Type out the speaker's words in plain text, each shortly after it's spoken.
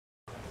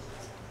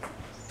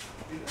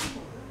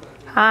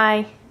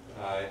Hi.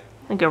 Hi.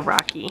 Look at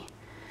Rocky.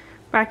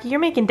 Rocky, you're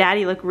making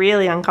Daddy look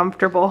really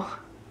uncomfortable.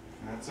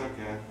 That's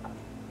okay.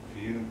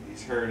 If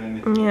he's hurt and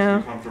if he Yeah.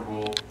 makes you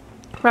comfortable.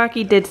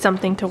 Rocky did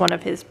something to one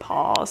of his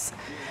paws.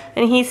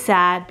 And he's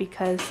sad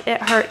because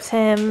it hurts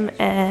him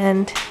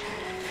and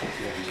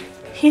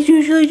he's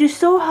usually just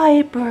so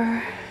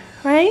hyper.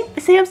 Right?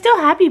 See, I'm still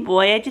happy,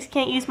 boy. I just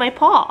can't use my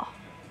paw.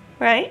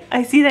 Right?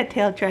 I see that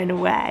tail trying to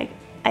wag.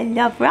 I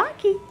love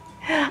Rocky.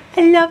 I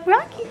love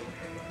Rocky.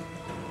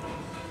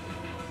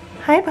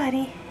 Hi,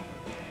 buddy.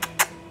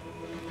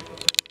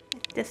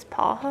 This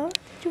paw, huh?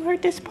 Did you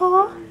hurt this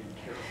paw?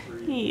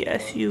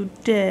 Yes, you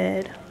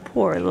did.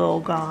 Poor little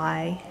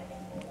guy.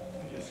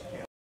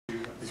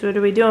 So what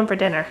are we doing for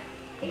dinner?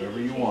 Whatever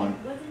you want.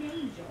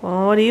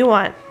 Well, what do you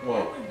want?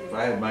 Well, if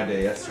I had my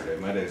day yesterday,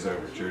 my day's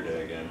over. It's your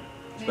day again.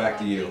 It's back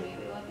to you.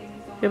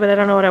 Yeah, but I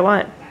don't know what I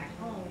want.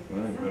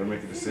 Well, you better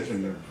make a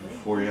decision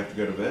before you have to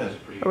go to bed.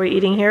 Are we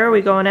eating here or are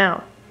we going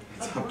out?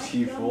 It's up to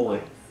you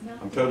fully.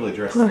 I'm totally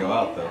dressed to go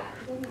out though.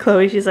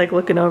 Chloe, she's like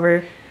looking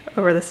over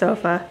the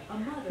sofa,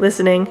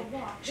 listening.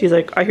 She's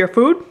like, I hear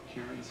food?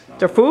 Is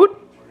there food?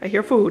 I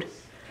hear food.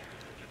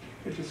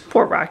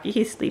 Poor Rocky,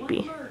 he's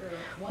sleepy.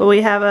 Well,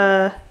 we have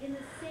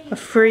a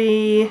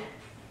free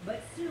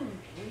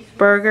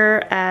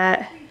burger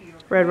at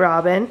Red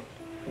Robin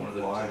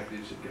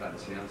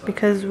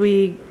because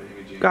we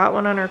got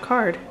one on our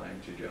card.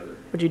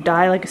 Would you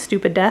die like a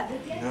stupid death?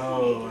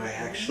 No, I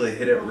actually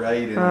hit it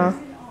right and I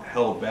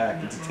held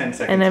back. It's a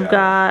 10-second And I've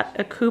challenge. got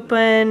a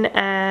coupon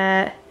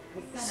at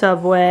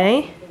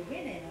Subway.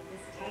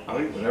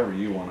 I'll eat whatever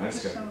you want. I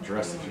just got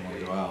dressed if you want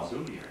to go out.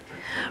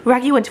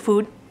 Rocky wants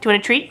food. Do you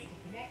want a treat? Do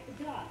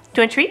you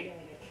want a treat?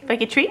 If I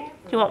get a treat?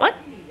 Do you want one?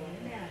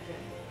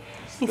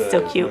 He's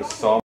so cute.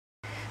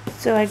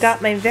 So I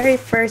got my very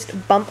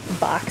first bump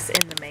box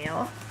in the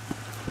mail.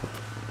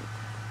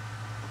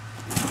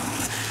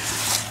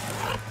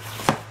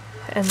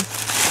 And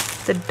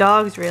the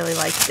dogs really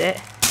liked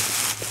it.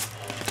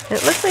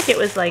 It looks like it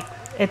was like,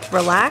 it's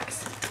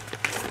relax.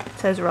 It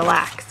says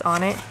relax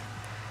on it.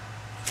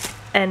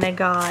 And I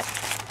got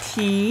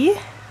tea,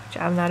 which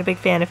I'm not a big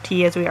fan of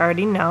tea as we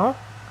already know,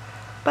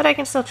 but I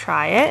can still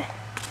try it.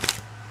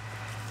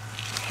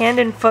 Hand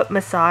and foot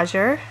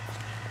massager.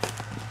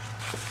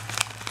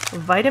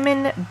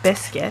 Vitamin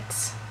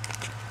biscuits.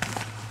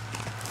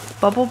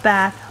 Bubble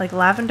bath, like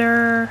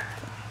lavender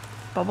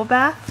bubble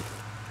bath.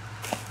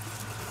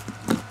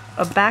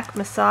 A back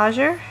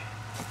massager.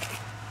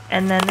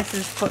 And then this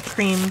is foot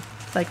cream,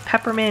 like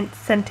peppermint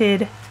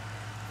scented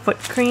foot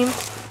cream.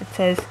 It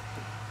says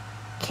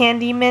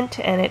candy mint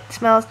and it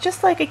smells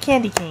just like a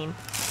candy cane.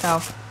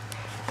 So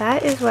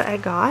that is what I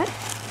got.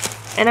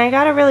 And I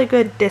got a really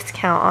good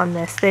discount on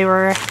this. They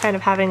were kind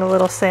of having a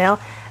little sale.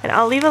 And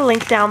I'll leave a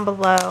link down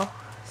below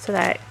so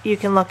that you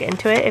can look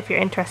into it if you're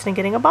interested in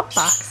getting a bump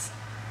box.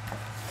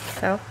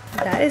 So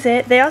that is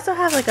it. They also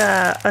have like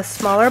a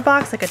smaller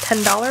box, like a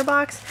 $10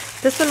 box.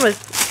 This one was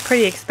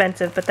pretty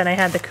expensive, but then I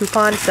had the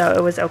coupon, so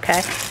it was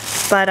okay.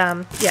 But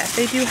yeah,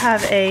 they do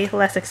have a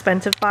less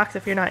expensive box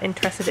if you're not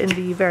interested in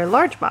the very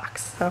large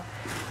box. So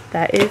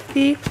that is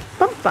the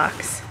bump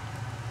box.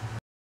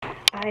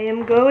 I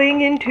am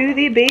going into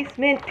the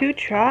basement to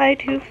try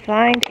to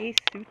find a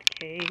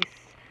suitcase.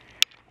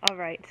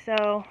 Alright,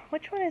 so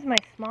which one is my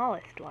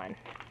smallest one?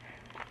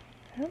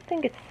 I don't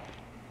think it's...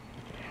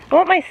 I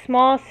want my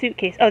small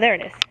suitcase. Oh, there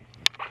it is.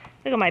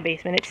 Look at my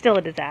basement. It's still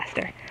a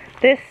disaster.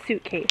 This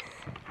suitcase.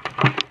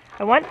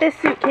 I want this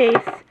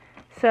suitcase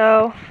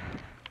so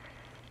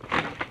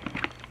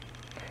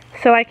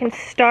I can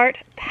start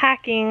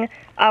packing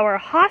our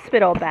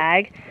hospital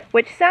bag,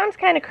 which sounds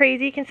kind of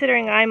crazy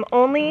considering I'm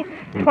only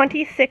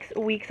 26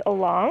 weeks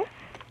along,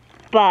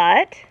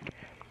 but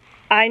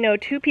I know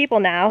 2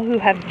 people now who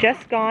have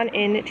just gone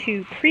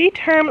into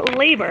preterm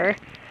labor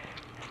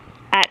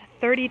at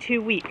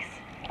 32 weeks.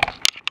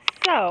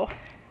 So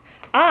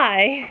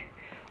I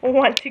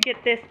want to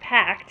get this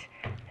packed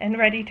and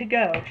ready to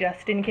go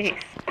just in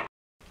case.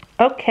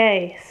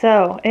 Okay,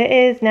 so it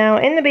is now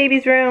in the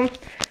baby's room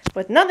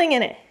with nothing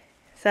in it.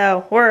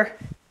 So we're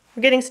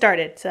getting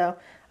started. So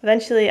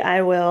eventually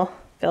I will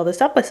fill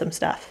this up with some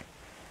stuff.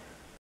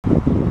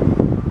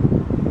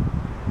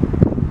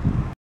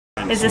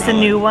 Is this a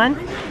new one?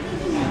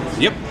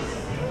 Yep.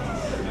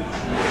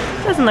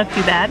 Doesn't look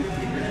too bad.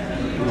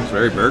 It's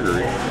very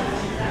burgery.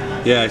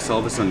 Yeah, I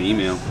saw this on the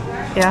email.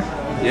 Yeah.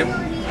 Yep.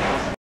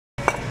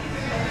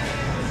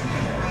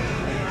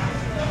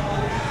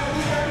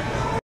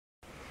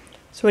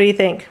 So what do you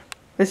think?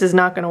 This is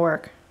not going to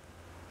work.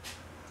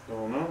 I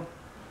don't know.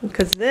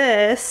 Because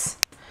this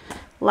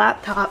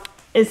laptop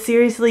is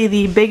seriously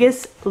the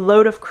biggest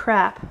load of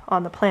crap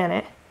on the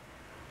planet.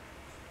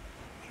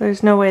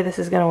 There's no way this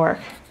is going to work.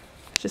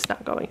 It's just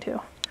not going to.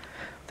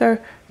 With our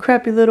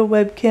crappy little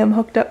webcam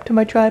hooked up to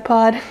my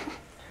tripod.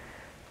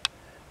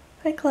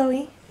 Hi,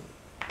 Chloe.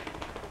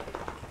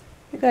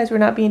 You guys were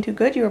not being too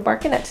good. You were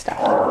barking at stuff.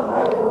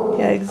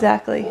 Yeah,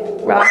 exactly.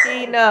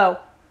 Rocky, no.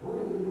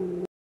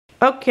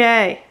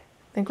 Okay.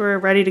 I think we're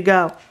ready to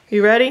go.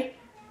 You ready?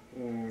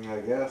 I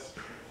guess.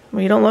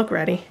 Well, you don't look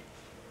ready.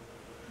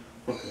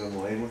 Look,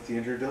 I'm laying with the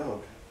injured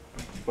dog.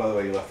 By the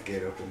way, you left the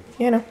gate open.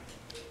 You know.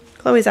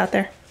 Chloe's out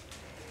there.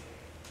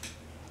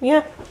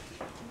 Yeah.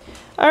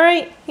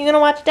 Alright, you gonna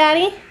watch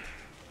Daddy?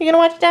 You gonna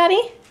watch Daddy?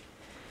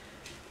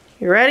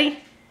 You ready?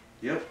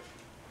 Yep.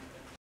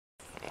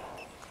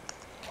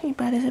 Hey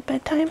bud, is it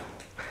bedtime?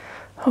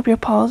 Hope your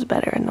paw's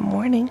better in the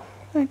morning.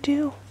 I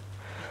do.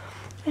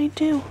 I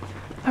do.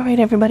 Alright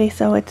everybody,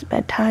 so it's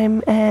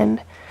bedtime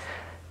and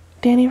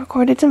Danny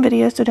recorded some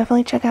videos, so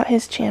definitely check out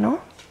his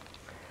channel.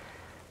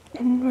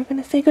 And we're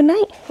gonna say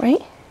goodnight,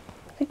 right?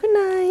 Say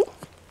goodnight.